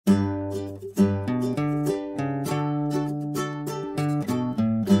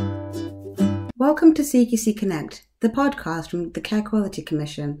Welcome to CQC Connect, the podcast from the Care Quality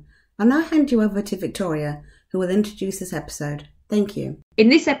Commission. I'll now hand you over to Victoria, who will introduce this episode. Thank you. In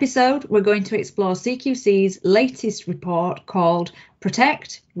this episode, we're going to explore CQC's latest report called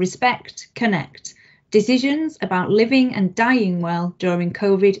Protect, Respect, Connect: Decisions about Living and Dying Well During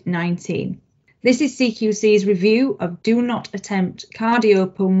COVID-19. This is CQC's review of do not attempt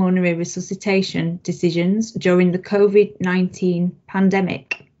cardiopulmonary resuscitation decisions during the COVID-19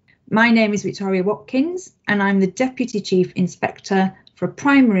 pandemic. My name is Victoria Watkins, and I'm the Deputy Chief Inspector for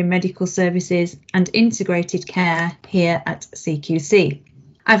Primary Medical Services and Integrated Care here at CQC.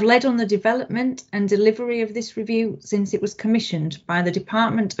 I've led on the development and delivery of this review since it was commissioned by the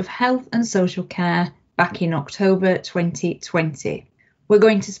Department of Health and Social Care back in October 2020. We're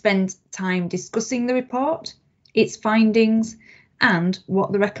going to spend time discussing the report, its findings, and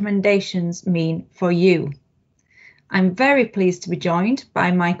what the recommendations mean for you. I'm very pleased to be joined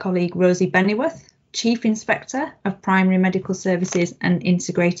by my colleague Rosie Benneyworth, Chief Inspector of Primary Medical Services and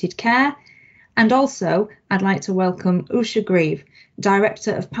Integrated Care, and also I'd like to welcome Usha Grieve,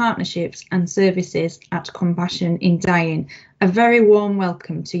 Director of Partnerships and Services at Compassion in Dying. A very warm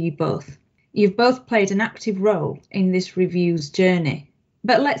welcome to you both. You've both played an active role in this review's journey,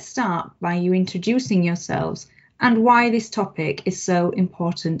 but let's start by you introducing yourselves and why this topic is so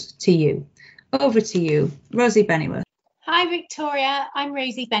important to you. Over to you, Rosie Benneyworth. Hi Victoria, I'm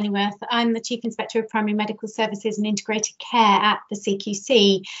Rosie Benneyworth. I'm the Chief Inspector of Primary Medical Services and Integrated Care at the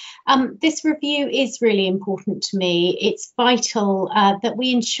CQC. This review is really important to me. It's vital that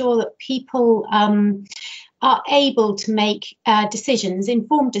we ensure that people are able to make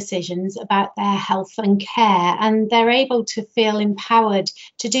informed decisions about their health and care, and they're able to feel empowered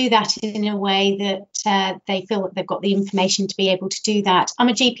to do that in a way that they feel that they've got the information to be able to do that. I'm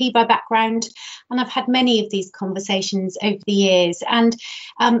a GP by background, and I've had many of these conversations over the years, and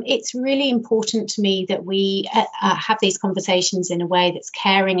it's really important to me that we have these conversations in a way that's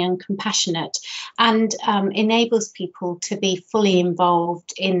caring and compassionate and enables people to be fully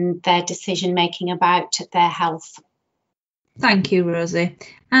involved in their decision making about their health. Thank you, Rosie.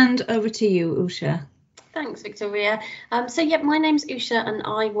 And over to you, Usha. Thanks, Victoria. My name's Usha and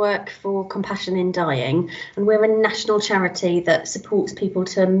I work for Compassion in Dying, and we're a national charity that supports people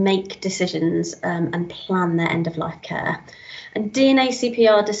to make decisions and plan their end-of-life care. And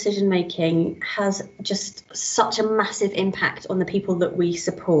DNACPR decision making has just such a massive impact on the people that we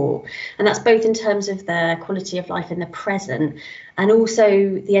support. And that's both in terms of their quality of life in the present and also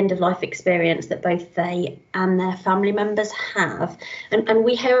the end of life experience that both they and their family members have. And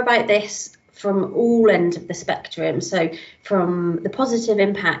we hear about this from all ends of the spectrum. So from the positive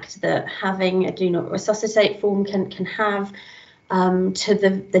impact that having a do not resuscitate form can have, to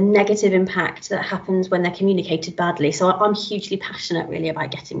the negative impact that happens when they're communicated badly. So I'm hugely passionate really about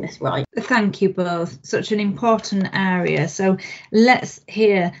getting this right. Thank you both. Such an important area. So let's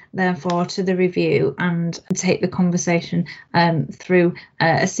hear therefore to the review and take the conversation through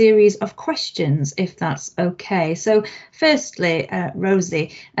a series of questions, if that's okay. So firstly,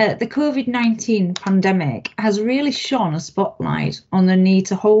 Rosie, the COVID-19 pandemic has really shone a spotlight on the need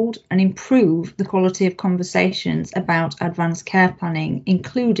to hold and improve the quality of conversations about advanced care planning,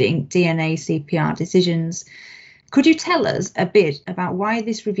 including DNACPR decisions. Could you tell us a bit about why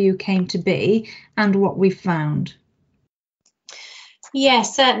this review came to be and what we've found?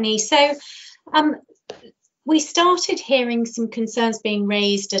 Yes, certainly. So we started hearing some concerns being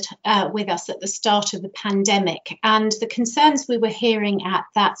raised with us at the start of the pandemic, and the concerns we were hearing at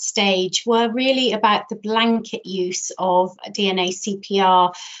that stage were really about the blanket use of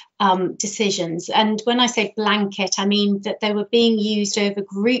DNACPR decisions. And when I say blanket, I mean that they were being used over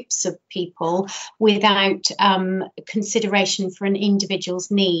groups of people without consideration for an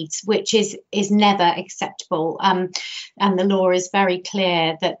individual's needs, which is never acceptable. And the law is very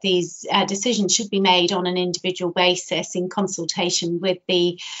clear that these decisions should be made on an individual basis in consultation with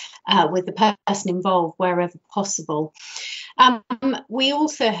the person involved wherever possible. We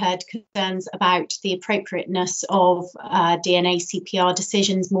also heard concerns about the appropriateness of DNACPR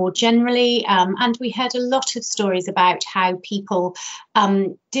decisions more generally, and we heard a lot of stories about how people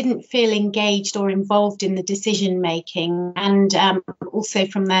didn't feel engaged or involved in the decision making, and also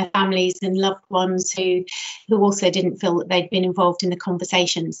from their families and loved ones who also didn't feel that they'd been involved in the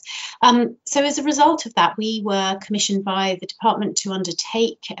conversations. So as a result of that, we were commissioned by the Department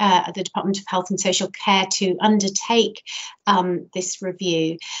of Health and Social Care to undertake this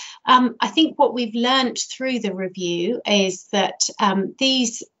review. I think what we've learnt through the review is that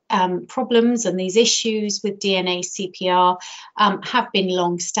these problems and these issues with DNACPR have been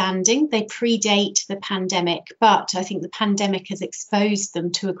long-standing. They predate the pandemic, but I think the pandemic has exposed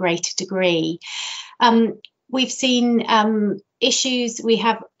them to a greater degree. We've seen issues. We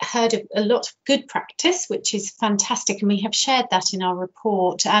have heard of a lot of good practice, which is fantastic, and we have shared that in our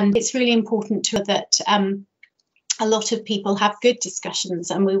report. And it's really important that a lot of people have good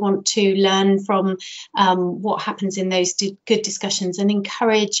discussions, and we want to learn from what happens in those good discussions and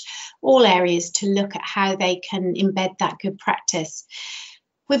encourage all areas to look at how they can embed that good practice.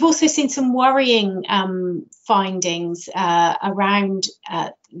 We've also seen some worrying findings around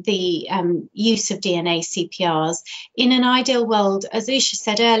the use of DNACPRs. In an ideal world, as Usha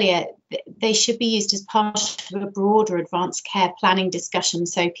said earlier, they should be used as part of a broader advanced care planning discussion,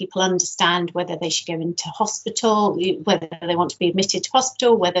 so people understand whether they should go into hospital, whether they want to be admitted to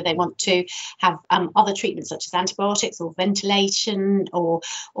hospital, whether they want to have other treatments such as antibiotics or ventilation, or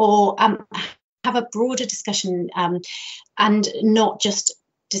have a broader discussion and not just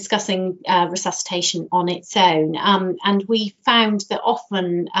discussing resuscitation on its own. And we found that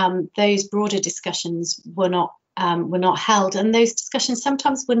often those broader discussions were not held, and those discussions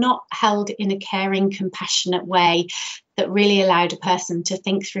sometimes were not held in a caring, compassionate way that really allowed a person to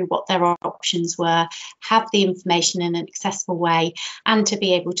think through what their options were, have the information in an accessible way, and to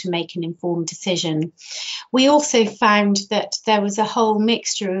be able to make an informed decision. We also found that there was a whole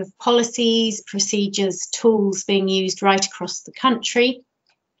mixture of policies, procedures, tools being used right across the country,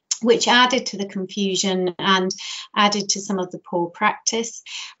 which added to the confusion and added to some of the poor practice.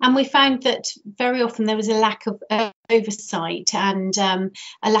 And we found that very often there was a lack of oversight and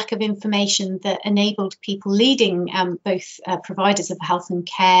a lack of information that enabled people leading both providers of health and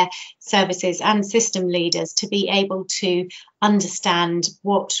care services and system leaders to be able to understand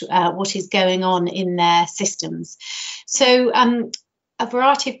what is going on in their systems. So a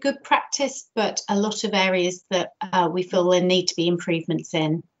variety of good practice, but a lot of areas that we feel there need to be improvements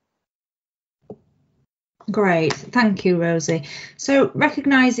in. Great, thank you, Rosie. So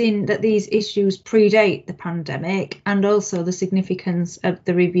recognising that these issues predate the pandemic and also the significance of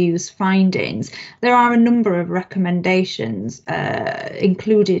the review's findings, there are a number of recommendations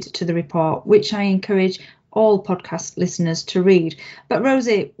included to the report, which I encourage all podcast listeners to read. But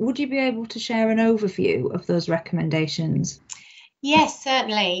Rosie, would you be able to share an overview of those recommendations? Yes,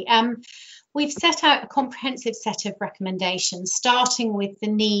 certainly. We've set out a comprehensive set of recommendations, starting with the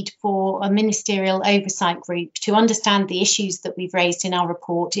need for a ministerial oversight group to understand the issues that we've raised in our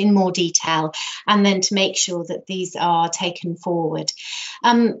report in more detail, and then to make sure that these are taken forward.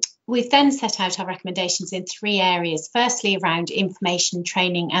 We've then set out our recommendations in 3 areas. Firstly, around information,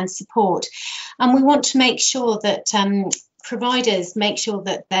 training and support. And we want to make sure that providers make sure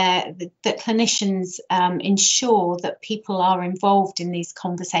that that clinicians ensure that people are involved in these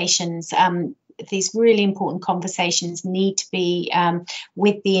conversations. These really important conversations need to be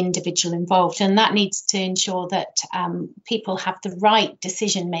with the individual involved, and that needs to ensure that people have the right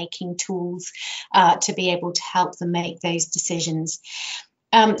decision-making tools to be able to help them make those decisions.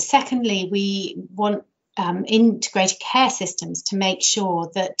 Secondly, we want integrated care systems to make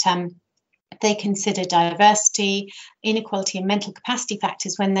sure that they consider diversity, inequality and mental capacity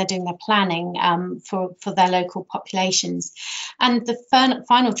factors when they're doing their planning for their local populations. And the final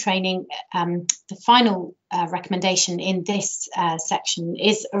recommendation in this section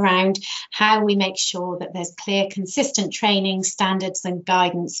is around how we make sure that there's clear, consistent training, standards and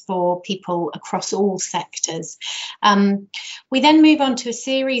guidance for people across all sectors. We then move on to a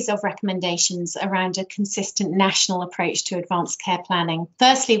series of recommendations around a consistent national approach to advanced care planning.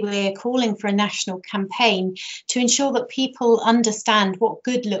 Firstly, we're calling for a national campaign to ensure that people understand what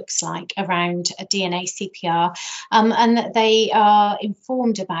good looks like around a DNACPR, and that they are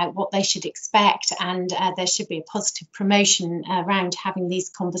informed about what they should expect, and there should be a positive promotion around having these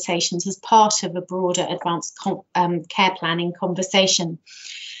conversations as part of a broader advanced care planning conversation.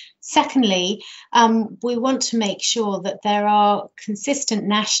 Secondly, we want to make sure that there are consistent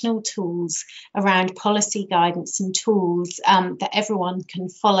national tools around policy guidance and tools that everyone can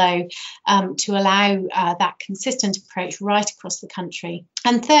follow to allow that consistent approach right across the country.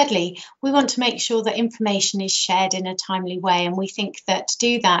 And thirdly, we want to make sure that information is shared in a timely way, and we think that to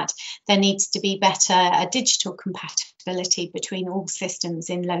do that, there needs to be better digital compatibility between all systems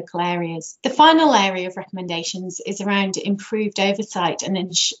in local areas. The final area of recommendations is around improved oversight and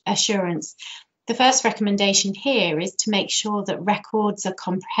assurance. The first recommendation here is to make sure that records are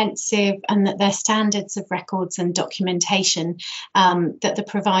comprehensive and that their standards of records and documentation that the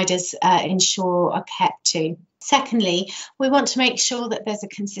providers ensure are kept to. Secondly, we want to make sure that there's a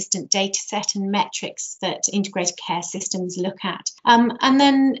consistent data set and metrics that integrated care systems look at. And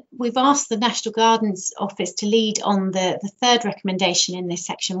then we've asked the National Guardian's Office to lead on the third recommendation in this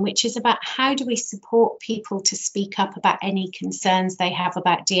section, which is about how do we support people to speak up about any concerns they have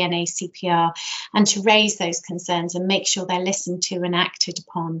about DNACPR and to raise those concerns and make sure they're listened to and acted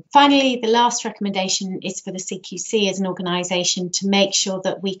upon. Finally, the last recommendation is for the CQC as an organisation to make sure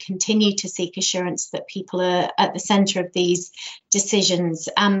that we continue to seek assurance that people are at the centre of these decisions,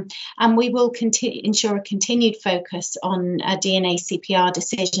 and we will ensure a continued focus on DNACPR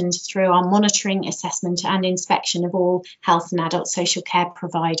decisions through our monitoring, assessment and inspection of all health and adult social care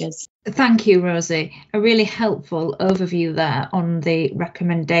providers. Thank you, Rosie. A really helpful overview there on the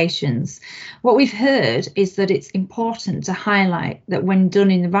recommendations. What we've heard is that it's important to highlight that when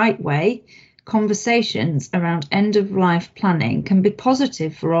done in the right way, conversations around end-of-life planning can be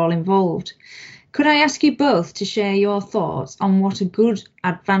positive for all involved. Could I ask you both to share your thoughts on what a good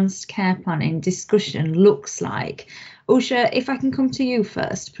advanced care planning discussion looks like? Usha, if I can come to you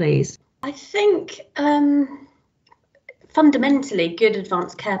first, please. I think fundamentally good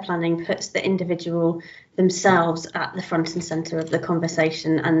advanced care planning puts the individual themselves at the front and centre of the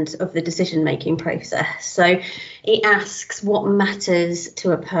conversation and of the decision-making process. So it asks what matters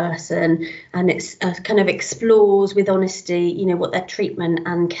to a person, and it's kind of explores with honesty, what their treatment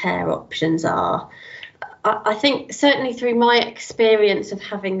and care options are. I think certainly through my experience of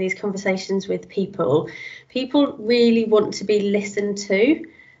having these conversations with people really want to be listened to.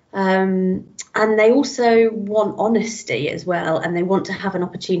 And they also want honesty as well, and they want to have an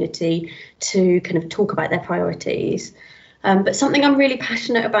opportunity to kind of talk about their priorities. But something I'm really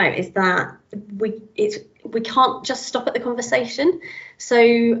passionate about is that we can't just stop at the conversation. So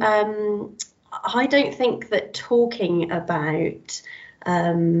I don't think that talking about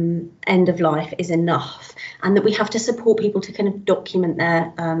end of life is enough, and that we have to support people to kind of document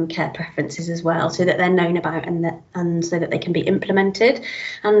their care preferences as well, so that they're known about and so that they can be implemented.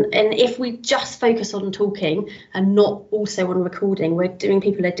 And if we just focus on talking and not also on recording, we're doing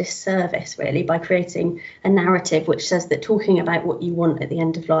people a disservice really by creating a narrative which says that talking about what you want at the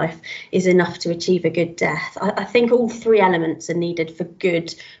end of life is enough to achieve a good death. I think all three elements are needed for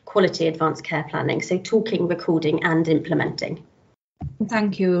good quality advanced care planning, so talking, recording and implementing.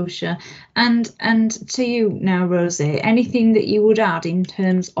 Thank you, Usha. And to you now, Rosie, anything that you would add in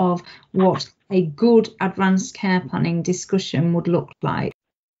terms of what a good advanced care planning discussion would look like?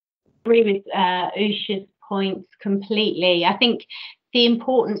 I agree with Usha's points completely. I think the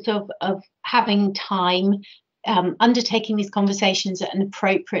importance of having time, undertaking these conversations at an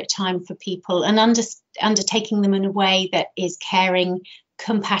appropriate time for people, and undertaking them in a way that is caring,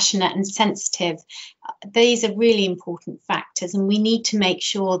 compassionate and sensitive. These are really important factors, and we need to make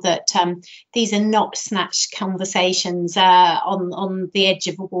sure that these are not snatched conversations on the edge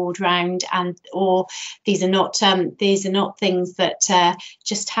of a ward round, or these are not things that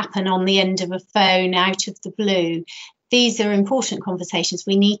just happen on the end of a phone out of the blue. These are important conversations.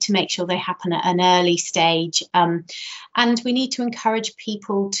 We need to make sure they happen at an early stage, and we need to encourage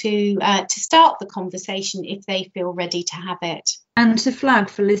people to start the conversation if they feel ready to have it. And to flag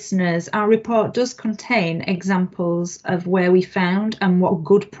for listeners, our report does contain examples of where we found and what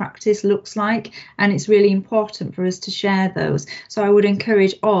good practice looks like, and it's really important for us to share those. So I would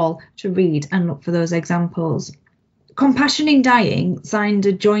encourage all to read and look for those examples. Compassion in Dying signed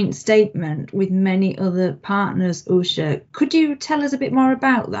a joint statement with many other partners, Usha. Could you tell us a bit more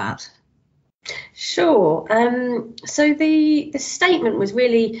about that? Sure. So the statement was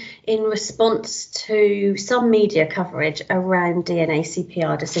really in response to some media coverage around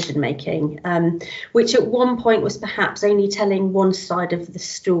DNACPR decision making, which at one point was perhaps only telling one side of the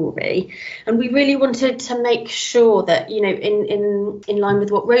story. And we really wanted to make sure that, in line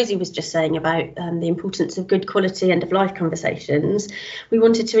with what Rosie was just saying about the importance of good quality end of life conversations, we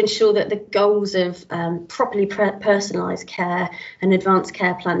wanted to ensure that the goals of properly personalised care and advanced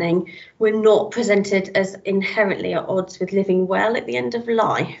care planning were not presented as inherently at odds with living well at the end of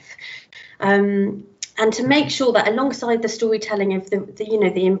life, and to make sure that alongside the storytelling of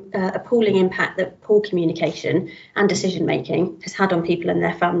the appalling impact that poor communication and decision making has had on people and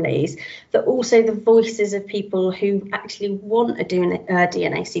their families, that also the voices of people who actually want a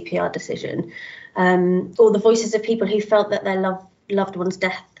DNACPR decision, or the voices of people who felt that their loved one's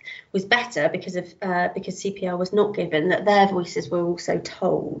death was better because CPR was not given, that their voices were also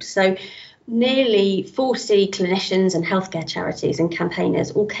told. So nearly 40 clinicians and healthcare charities and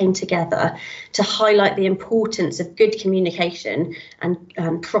campaigners all came together to highlight the importance of good communication and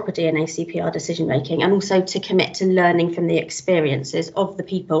proper DNA CPR decision making, and also to commit to learning from the experiences of the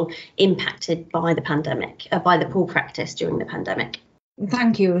people impacted by the pandemic, by the poor practice during the pandemic.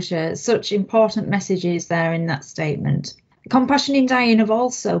 Thank you, Usha. Such important messages there in that statement. Compassion in Dying have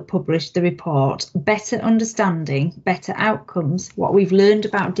also published the report Better Understanding, Better Outcomes, what we've learned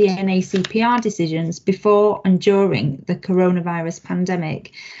about DNA CPR decisions before and during the coronavirus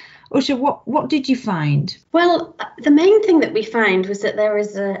pandemic. Usha, what did you find? Well, the main thing that we found was that there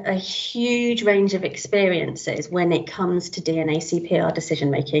is a huge range of experiences when it comes to DNA CPR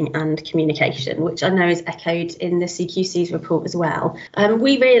decision making and communication, which I know is echoed in the CQC's report as well.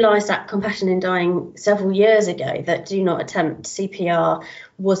 We realised at Compassion in Dying several years ago that do not attempt CPR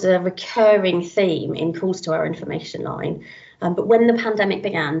was a recurring theme in calls to our information line. But when the pandemic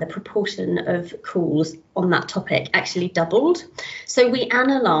began, the proportion of calls on that topic actually doubled. So we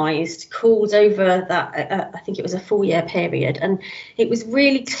analysed calls over that, I think it was a 4-year period, and it was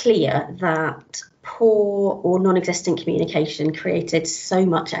really clear that poor or non-existent communication created so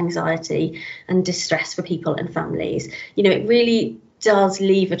much anxiety and distress for people and families. You know, it really does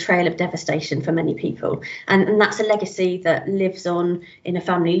leave a trail of devastation for many people. And that's a legacy that lives on in a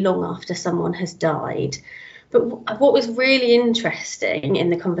family long after someone has died. But what was really interesting in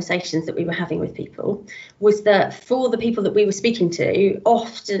the conversations that we were having with people was that for the people that we were speaking to,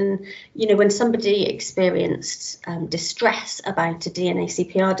 often, you know, when somebody experienced distress about a DNA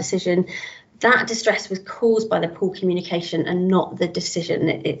CPR decision, that distress was caused by the poor communication and not the decision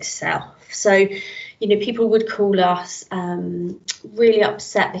itself. So, you know, people would call us really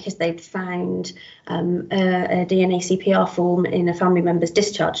upset because they'd found a DNA CPR form in a family member's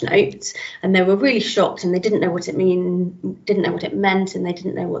discharge notes, and they were really shocked and they didn't know what it meant, and they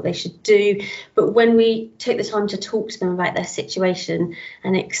didn't know what they should do. But when we took the time to talk to them about their situation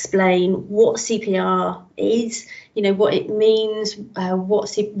and explain what CPR is, you know, what it means,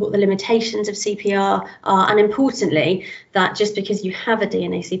 what the limitations of CPR are, and importantly, that just because you have a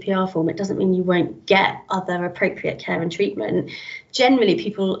DNA CPR form, it doesn't mean you won't get other appropriate care and treatment. Generally,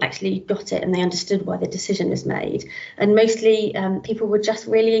 people actually got it and they understood why the decision was made. And mostly people were just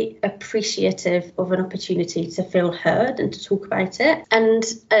really appreciative of an opportunity to feel heard and to talk about it. And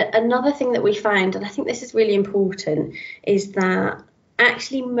another thing that we found, and I think this is really important, is that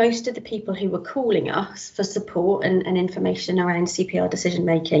actually most of the people who were calling us for support and information around CPR decision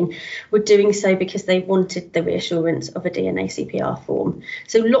making were doing so because they wanted the reassurance of a DNA CPR form.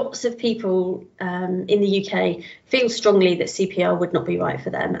 So lots of people in the UK feel strongly that CPR would not be right for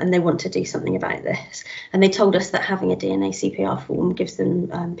them and they want to do something about this. And they told us that having a DNA CPR form gives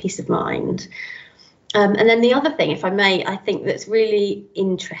them peace of mind. And then the other thing, if I may, I think that's really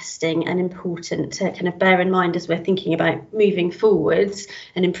interesting and important to kind of bear in mind as we're thinking about moving forwards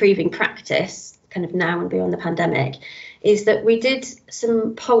and improving practice kind of now and beyond the pandemic, is that we did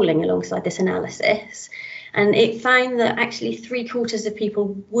some polling alongside this analysis, and it found that actually 3/4 of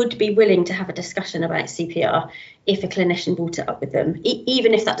people would be willing to have a discussion about CPR if a clinician brought it up with them.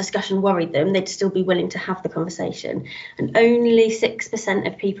 Even if that discussion worried them, they'd still be willing to have the conversation. And only 6%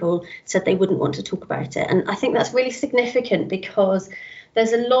 of people said they wouldn't want to talk about it. And I think that's really significant because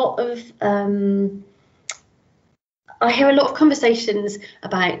there's a lot of I hear a lot of conversations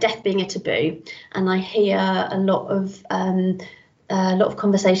about death being a taboo, and I hear a lot of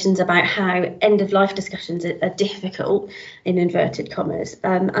conversations about how end-of-life discussions are difficult, in inverted commas.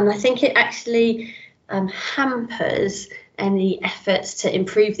 And I think it actually hampers any efforts to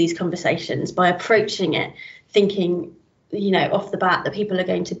improve these conversations by approaching it thinking, you know, off the bat that people are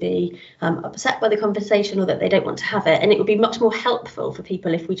going to be upset by the conversation or that they don't want to have it. And it would be much more helpful for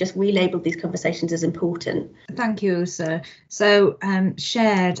people if we just relabeled these conversations as important. Thank you, sir. So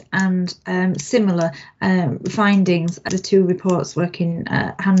shared and similar findings, the two reports working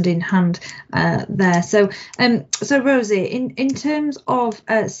hand in hand there. So Rosie, in terms of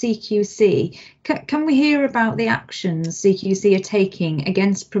CQC, can we hear about the actions CQC are taking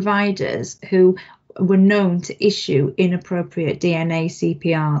against providers who were known to issue inappropriate DNA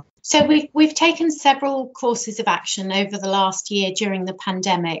CPR? So we've taken several courses of action over the last year during the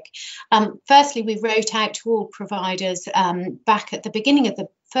pandemic. Firstly, we wrote out to all providers back at the beginning of the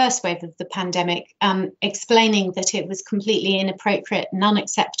first wave of the pandemic, explaining that it was completely inappropriate and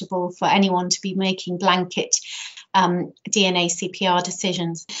unacceptable for anyone to be making blanket DNA CPR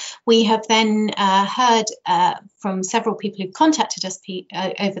decisions. We have then heard from several people who've contacted us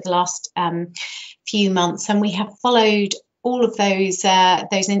over the last few months, and we have followed all of those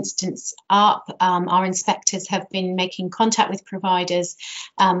incidents up. Our inspectors have been making contact with providers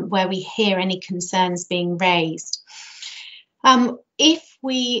where we hear any concerns being raised. If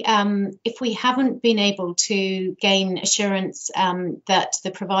we haven't been able to gain assurance that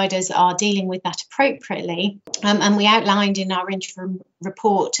the providers are dealing with that appropriately, and we outlined in our interim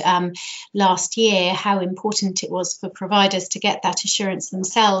report last year how important it was for providers to get that assurance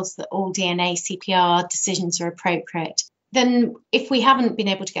themselves that all DNACPR decisions are appropriate. Then if we haven't been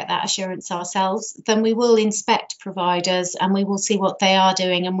able to get that assurance ourselves, then we will inspect providers and we will see what they are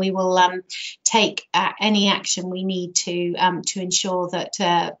doing, and we will take any action we need to ensure that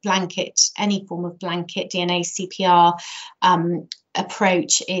any form of blanket DNACPR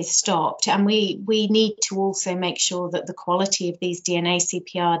approach is stopped. And we need to also make sure that the quality of these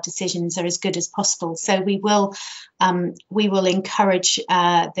DNACPR decisions are as good as possible. So we will encourage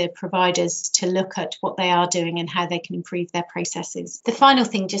the providers to look at what they are doing and how they can improve their processes. The final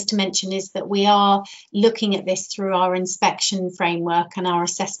thing just to mention is that we are looking at this through our inspection framework and our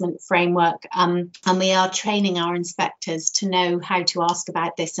assessment framework, and we are training our inspectors to know how to ask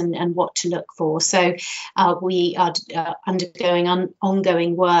about this and what to look for. So we are undergoing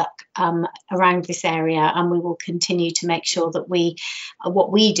ongoing work around this area, and we will continue to make sure that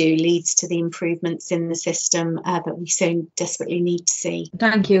what we do leads to the improvements in the system that we so desperately need to see.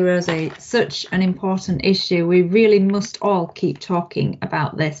 Thank you, Rosie. Such an important issue. We really must all keep talking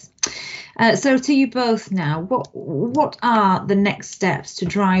about this. So to you both now, what are the next steps to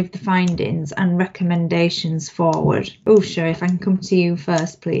drive the findings and recommendations forward? Usha, if I can come to you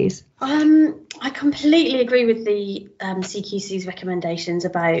first, please. I completely agree with the CQC's recommendations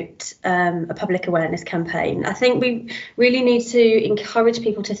about a public awareness campaign. I think we really need to encourage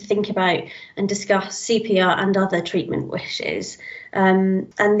people to think about and discuss CPR and other treatment wishes.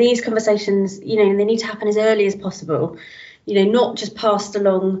 And these conversations, they need to happen as early as possible, not just passed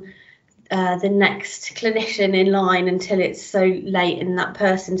along the next clinician in line until it's so late in that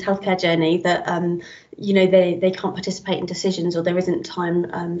person's healthcare journey that they can't participate in decisions, or there isn't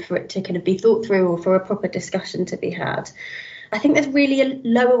time for it to kind of be thought through or for a proper discussion to be had. I think there's really a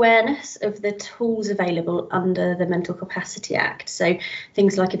low awareness of the tools available under the Mental Capacity Act, so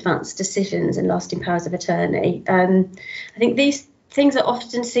things like advanced decisions and lasting powers of attorney. I think these things are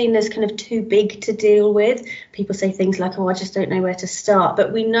often seen as kind of too big to deal with. People say things like, I just don't know where to start.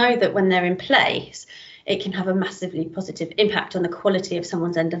 But we know that when they're in place, it can have a massively positive impact on the quality of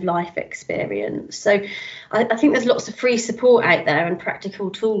someone's end of life experience. So I think there's lots of free support out there and practical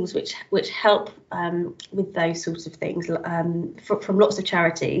tools which help with those sorts of things from lots of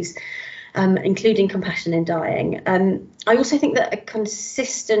charities, including Compassion in Dying. I also think that a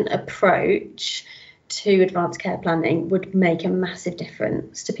consistent approach to advanced care planning would make a massive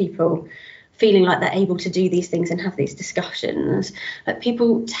difference to people feeling like they're able to do these things and have these discussions.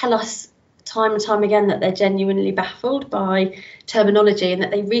 People tell us time and time again that they're genuinely baffled by terminology and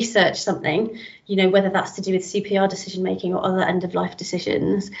that they research something, whether that's to do with CPR decision making or other end of life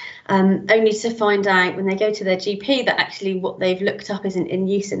decisions, only to find out when they go to their GP that actually what they've looked up isn't in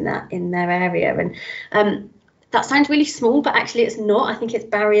use in their area. And that sounds really small, but actually it's not. I think it's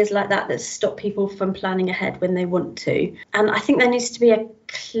barriers like that stop people from planning ahead when they want to. And I think there needs to be a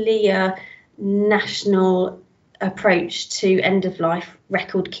clear national approach to end of life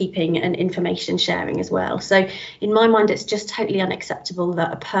record keeping and information sharing as well. So in my mind, it's just totally unacceptable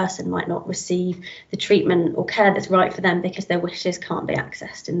that a person might not receive the treatment or care that's right for them because their wishes can't be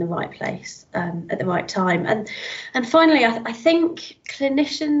accessed in the right place at the right time. And finally, I think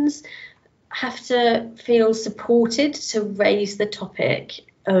clinicians have to feel supported to raise the topic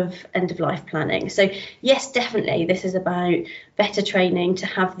of end of life planning. So yes, definitely this is about better training to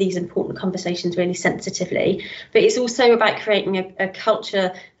have these important conversations really sensitively, but it's also about creating a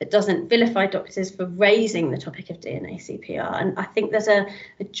culture that doesn't vilify doctors for raising the topic of DNACPR. And I think there's a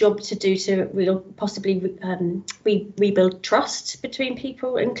job to do to possibly rebuild trust between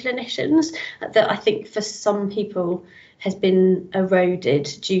people and clinicians that I think for some people has been eroded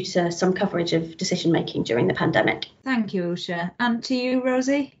due to some coverage of decision making during the pandemic. Thank you, Usha. And to you,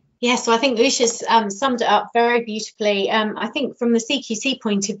 Rosie? Yes, so I think Usha's summed it up very beautifully. I think from the CQC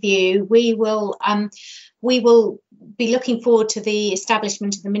point of view, we will be looking forward to the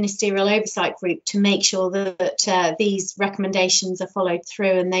establishment of the Ministerial Oversight Group to make sure that these recommendations are followed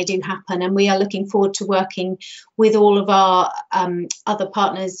through and they do happen. And we are looking forward to working with all of our other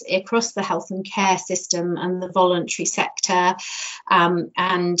partners across the health and care system and the voluntary sector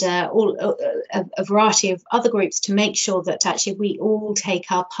and a variety of other groups to make sure that actually we all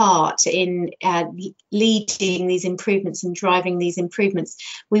take our part in leading these improvements and driving these improvements.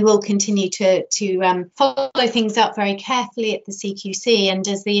 We will continue to follow things up very carefully at the CQC, and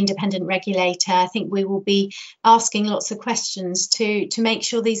as the independent regulator, I think we will be asking lots of questions to make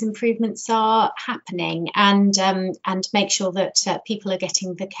sure these improvements are happening, and make sure that people are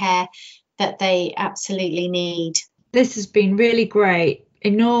getting the care that they absolutely need. This has been really great.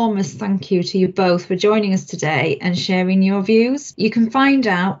 Enormous thank you to you both for joining us today and sharing your views. You can find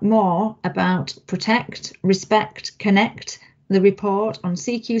out more about Protect, Respect, Connect, the report, on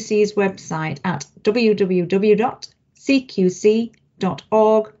CQC's website at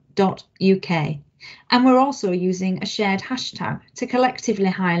www.cqc.org.uk. And we're also using a shared hashtag to collectively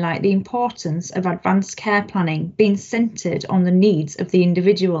highlight the importance of advanced care planning being centred on the needs of the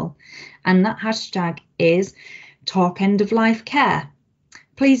individual. And that hashtag is Talk End of Life Care.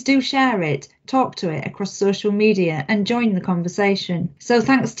 Please do share it, talk to it across social media and join the conversation. So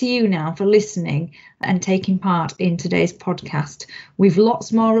thanks to you now for listening and taking part in today's podcast. We've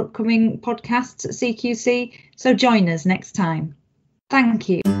lots more upcoming podcasts at CQC, so join us next time. Thank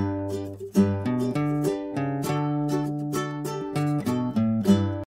you.